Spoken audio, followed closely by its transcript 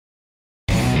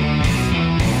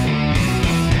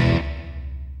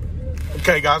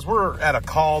Okay, guys, we're at a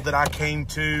call that I came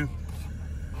to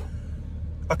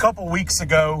a couple weeks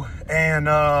ago, and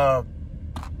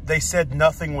they said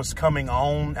nothing was coming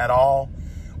on at all.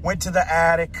 Went to the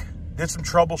attic, did some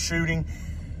troubleshooting,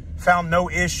 found no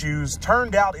issues.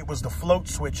 Turned out it was the float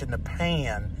switch in the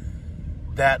pan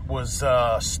that was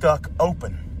stuck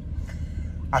open.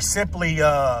 I simply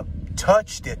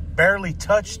touched it, barely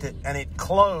touched it, and it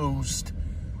closed,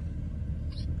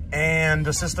 and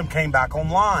the system came back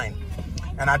online.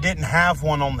 And I didn't have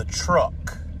one on the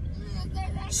truck.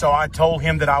 So I told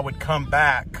him that I would come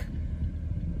back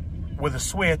with a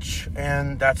switch,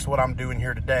 and that's what I'm doing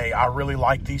here today. I really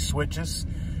like these switches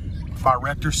by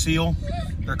Rector Seal.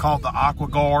 They're called the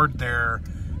AquaGuard. They're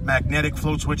magnetic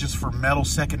float switches for metal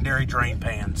secondary drain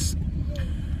pans.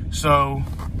 So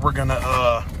we're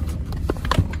gonna,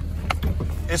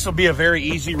 this will be a very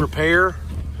easy repair.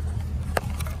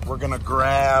 We're gonna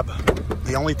grab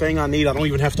the only thing I need. I don't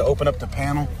even have to open up the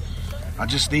panel. I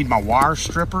just need my wire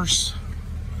strippers.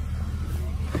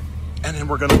 And then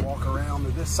we're gonna walk around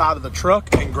to this side of the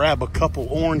truck and grab a couple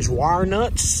orange wire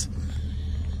nuts.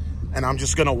 And I'm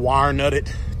just gonna wire nut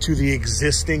it to the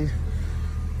existing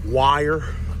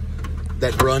wire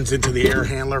that runs into the air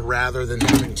handler rather than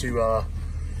having to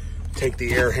take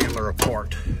the air handler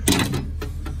apart.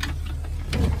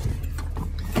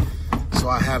 So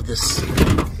I have this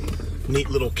neat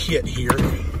little kit here.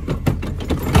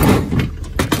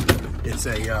 It's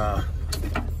a,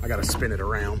 I gotta spin it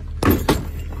around.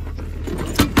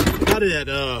 Got it at,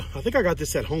 I think I got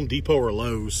this at Home Depot or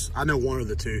Lowe's. I know one of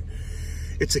the two.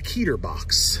 It's a Keeter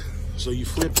box. So you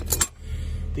flip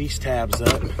these tabs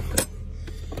up,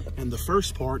 and the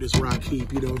first part is where I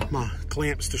keep, you know, my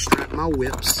clamps to strap my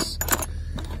whips.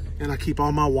 And I keep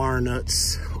all my wire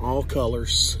nuts, all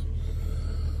colors,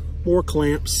 more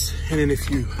clamps, and then if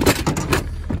you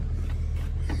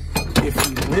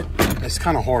lift, it's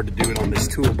kind of hard to do it on this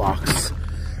toolbox,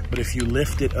 but if you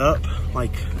lift it up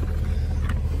like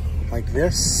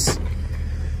this,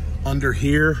 under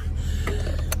here,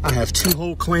 I have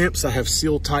 2-hole clamps. I have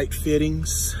seal tight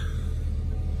fittings.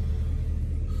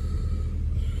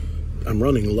 I'm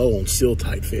running low on seal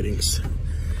tight fittings.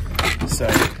 So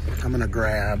I'm gonna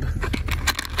grab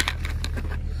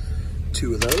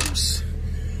 2 of those.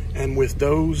 And with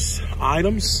those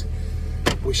items,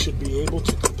 we should be able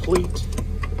to complete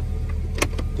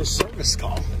this service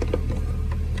call.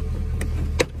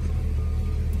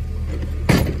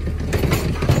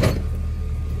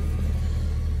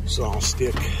 So I'll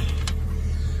stick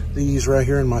these right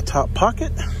here in my top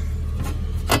pocket,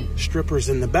 strippers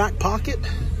in the back pocket,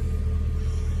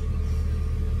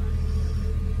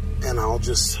 and I'll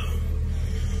just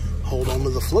hold on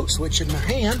to the float switch in my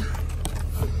hand,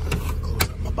 close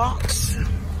up my box.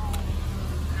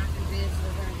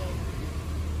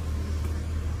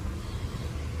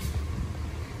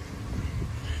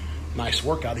 Nice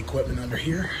workout equipment under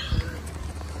here.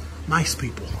 Nice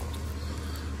people.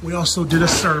 We also did a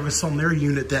service on their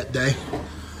unit that day.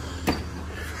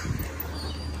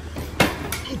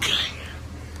 Okay.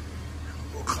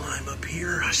 We'll climb up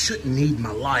here. I shouldn't need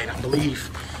my light. I believe,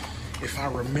 if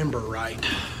I remember right,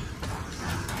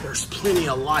 there's plenty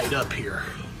of light up here.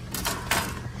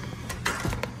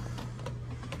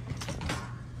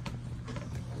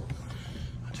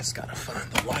 I just gotta find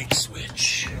the light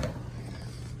switch.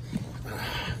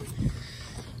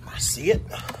 I see it.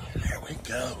 There we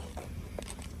go.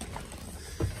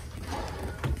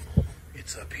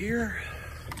 It's up here.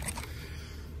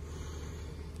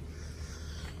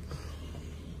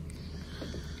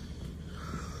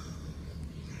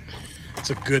 It's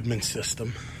a Goodman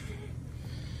system.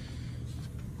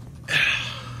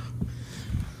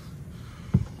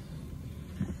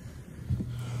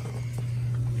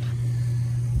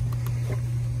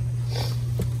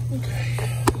 Okay.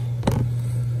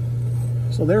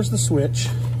 So there's the switch.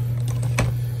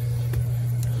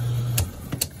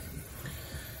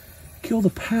 Kill the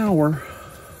power.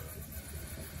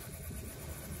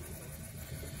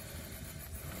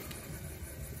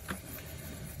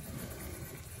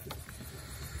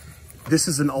 This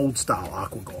is an old style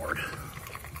AquaGuard.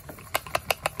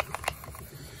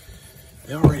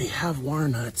 They already have wire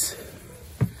nuts.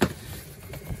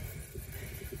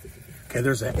 Okay,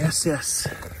 there's a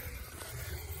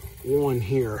SS1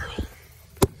 here.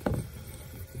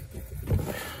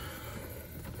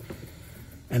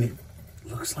 And it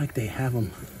looks like they have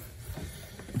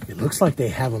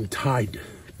them, tied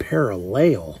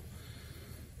parallel.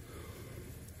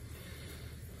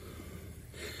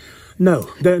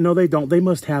 No, they don't. They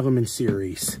must have them in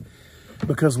series,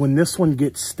 because when this one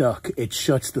gets stuck, it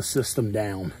shuts the system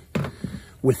down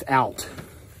without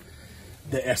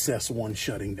the SS1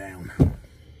 shutting down.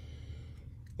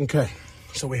 Okay,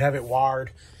 so we have it wired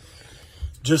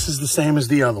just as the same as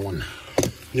the other one.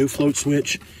 New float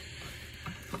switch.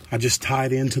 I just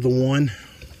tied into the one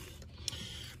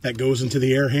that goes into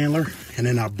the air handler, and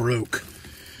then I broke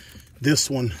this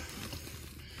one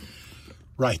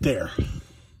right there.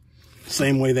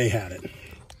 Same way they had it.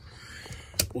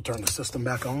 We'll turn the system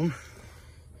back on.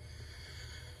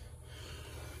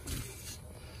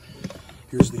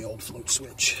 Here's the old float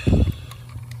switch.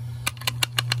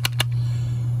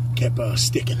 Kept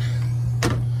sticking.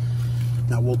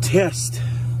 Now we'll test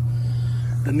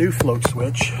the new float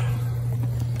switch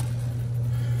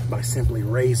by simply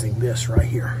raising this right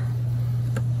here.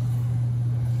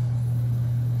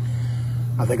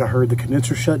 I think I heard the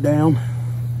condenser shut down.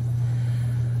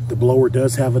 The blower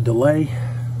does have a delay.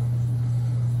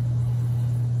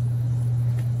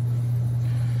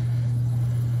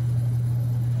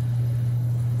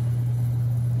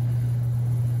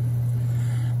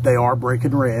 They are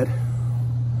breaking red.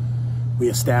 We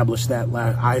established that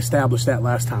I established that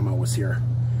last time I was here.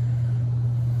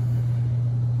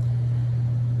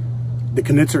 The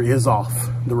condenser is off.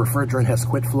 The refrigerant has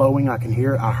quit flowing. I can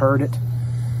hear it. I heard it.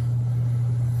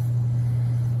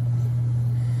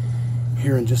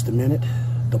 Here in just a minute,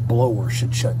 the blower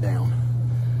should shut down.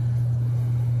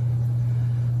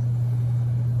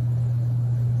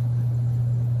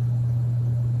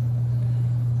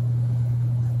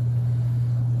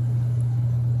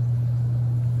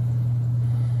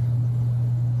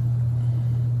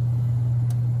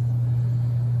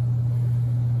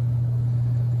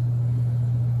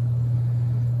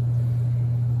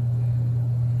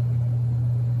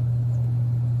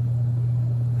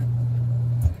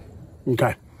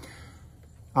 Okay,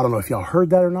 I don't know if y'all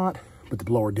heard that or not, but the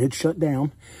blower did shut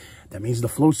down. That means the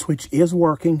float switch is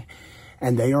working,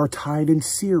 and they are tied in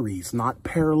series, not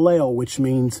parallel, which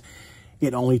means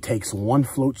it only takes one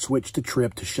float switch to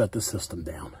trip to shut the system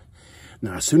down.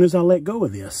 Now, as soon as I let go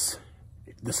of this,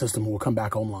 the system will come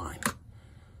back online.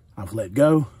 I've let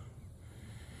go.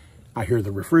 I hear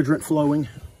the refrigerant flowing.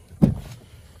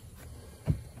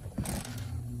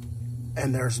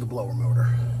 And there's the blower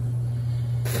motor.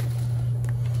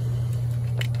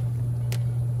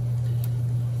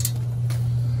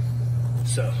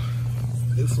 So,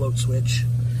 new float switch,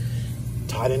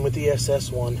 tied in with the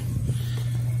SS1.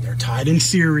 They're tied in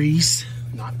series,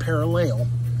 not parallel.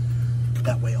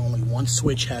 That way only one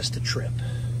switch has to trip.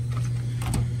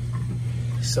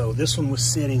 So this one was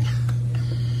sitting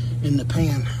in the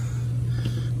pan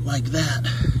like that.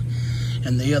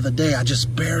 And the other day I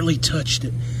just barely touched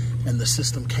it and the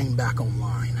system came back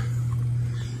online.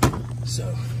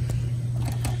 So,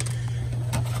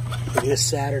 it is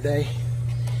Saturday.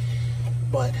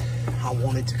 But I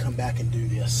wanted to come back and do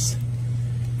this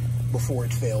before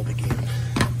it failed again.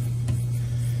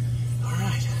 All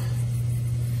right.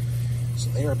 So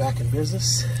they are back in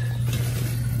business.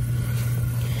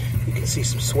 You can see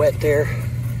some sweat there.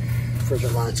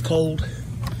 Refrigerant line's cold.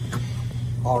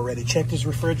 Already checked his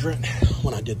refrigerant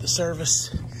when I did the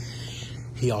service.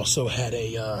 He also had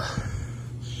a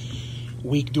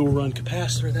weak dual run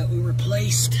capacitor that we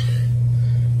replaced.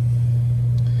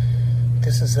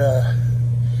 This is a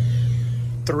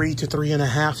 3 to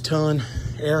 3.5 ton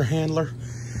air handler,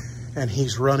 and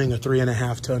he's running a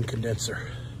 3.5 ton condenser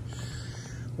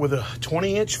with a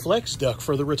 20-inch flex duct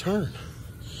for the return.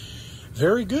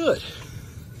 Very good.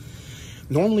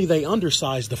 Normally they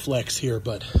undersize the flex here,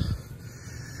 but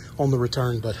on the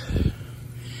return, but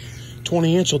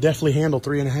 20-inch will definitely handle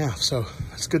 3.5, so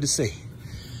that's good to see.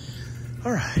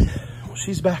 All right, well,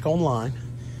 she's back online.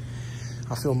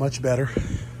 I feel much better.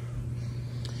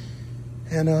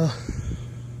 And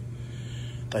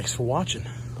thanks for watching.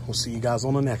 We'll see you guys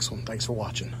on the next one. Thanks for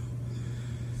watching.